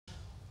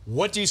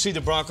What do you see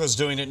the Broncos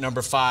doing at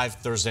number 5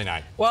 Thursday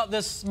night? Well,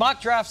 this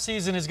mock draft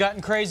season has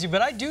gotten crazy,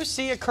 but I do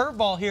see a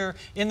curveball here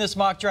in this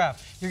mock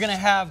draft. You're going to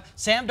have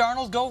Sam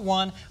Darnold go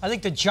 1. I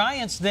think the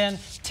Giants then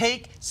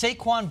take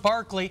Saquon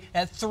Barkley.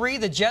 At 3,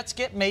 the Jets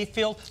get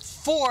Mayfield.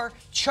 4,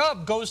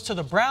 Chubb goes to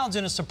the Browns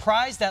in a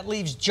surprise. That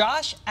leaves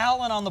Josh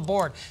Allen on the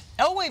board.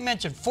 Elway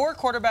mentioned 4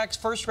 quarterbacks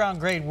first-round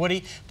grade,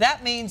 Woody.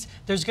 That means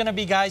there's going to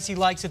be guys he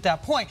likes at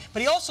that point.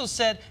 But he also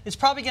said it's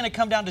probably going to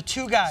come down to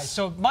 2 guys.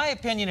 So, in my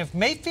opinion, if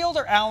Mayfield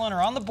or Allen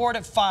are on the board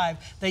at 5,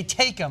 they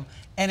take them.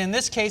 And in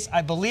this case,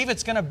 I believe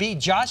it's going to be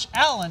Josh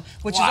Allen,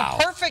 which is a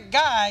perfect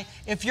guy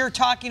if you're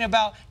talking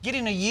about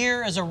getting a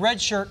year as a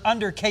redshirt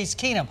under Case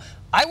Keenum.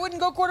 I wouldn't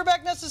go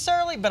quarterback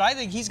necessarily, but I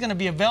think he's going to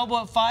be available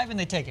at 5, and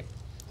they take him.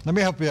 Let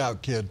me help you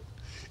out, kid.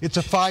 It's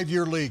a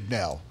 5-year league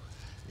now.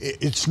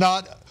 It's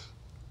not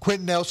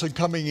Quentin Nelson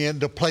coming in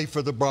to play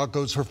for the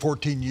Broncos for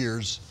 14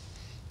 years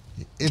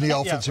in the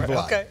offensive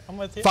line. Okay, I'm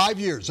with you. 5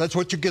 years, that's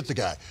what you get the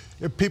guy.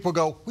 If people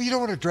go, well, you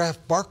don't want to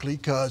draft Barkley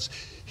because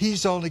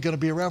he's only going to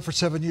be around for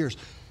 7 years.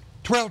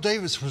 Terrell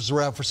Davis was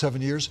around for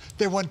 7 years.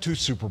 They won 2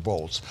 Super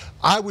Bowls.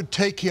 I would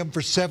take him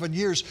for 7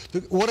 years.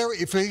 Whatever.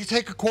 If you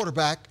take a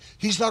quarterback,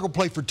 he's not going to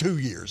play for 2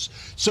 years.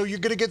 So you're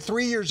going to get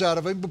 3 years out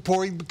of him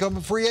before he becomes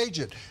a free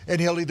agent. And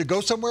he'll either go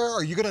somewhere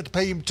or you're going to have to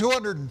pay him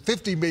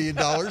 $250 million.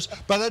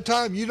 By that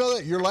time, you know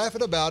that. You're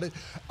laughing about it.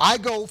 I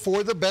go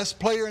for the best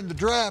player in the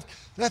draft.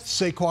 That's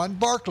Saquon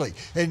Barkley.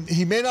 And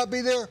he may not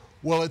be there.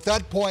 Well, at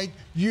that point,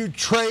 you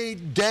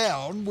trade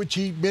down, which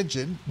he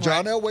mentioned.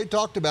 John Elway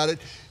talked about it.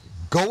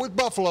 Go with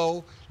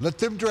Buffalo, let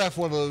them draft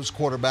one of those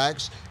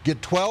quarterbacks, get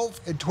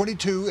 12 and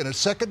 22 in a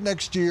second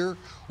next year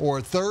or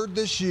a third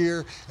this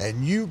year,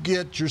 and you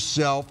get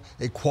yourself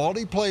a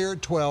quality player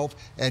at 12,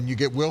 and you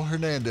get Will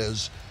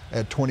Hernandez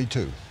at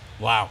 22.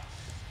 Wow.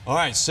 All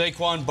right,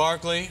 Saquon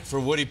Barkley for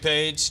Woody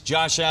Page.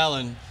 Josh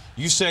Allen,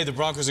 you say the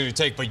Broncos are going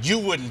to take, but you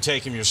wouldn't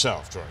take him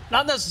yourself, Troy.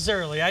 Not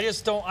necessarily. I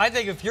just don't. I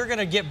think if you're going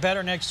to get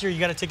better next year, you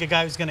got to take a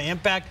guy who's going to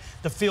impact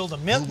the field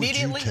immediately.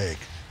 Who would you take?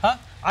 Huh?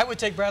 I would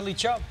take Bradley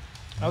Chubb.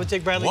 I would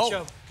take Bradley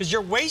Chubb because you're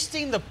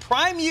wasting the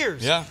prime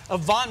years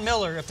of Von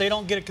Miller if they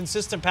don't get a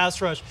consistent pass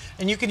rush.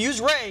 And you can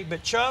use Ray,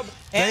 but Chubb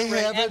and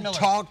Ray and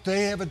Miller.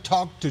 They haven't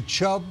talked to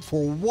Chubb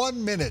for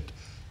 1 minute.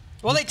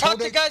 Well, they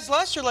talked to guys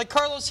last year like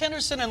Carlos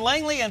Henderson and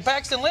Langley and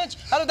Paxton Lynch.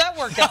 How did that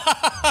work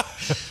out?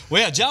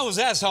 Well, yeah, John was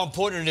asked how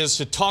important it is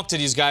to talk to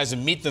these guys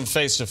and meet them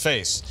face to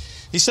face.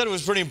 He said it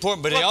was pretty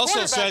important, but he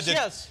also said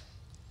that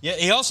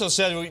he also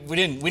said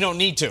we don't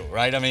need to,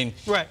 right? I mean,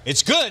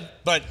 it's good,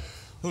 but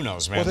who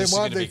knows, man? Well, then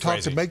why did they talk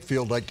to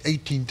Mayfield like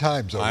 18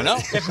 times already? I know.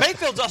 If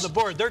Mayfield's on the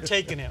board, they're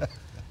taking him.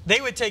 They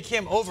would take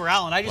him over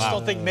Allen. I just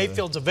don't think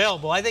Mayfield's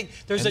available. I think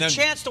there's a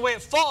chance the way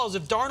it falls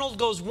if Darnold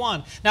goes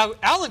 1. Now,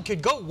 Allen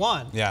could go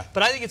 1,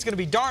 but I think it's going to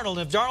be Darnold.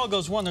 And if Darnold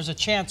goes 1, there's a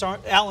chance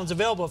Allen's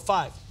available at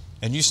 5.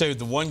 And you say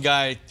the one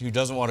guy who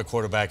doesn't want a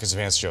quarterback is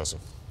Vance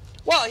Joseph.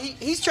 Well,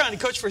 he's trying to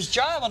coach for his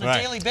job on a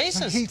daily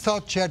basis. He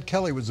thought Chad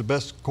Kelly was the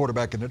best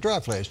quarterback in the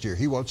draft last year.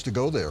 He wants to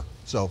go there.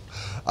 So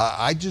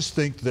I just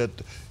think that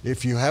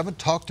if you haven't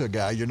talked to a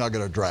guy, you're not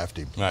going to draft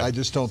him. I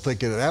just don't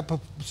think it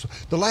happens.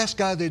 The last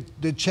guy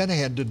that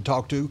Shanahan didn't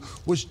talk to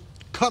was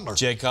Cutler.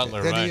 Jay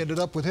Cutler, and he ended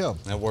up with him.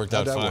 That worked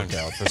out fine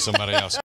for somebody else.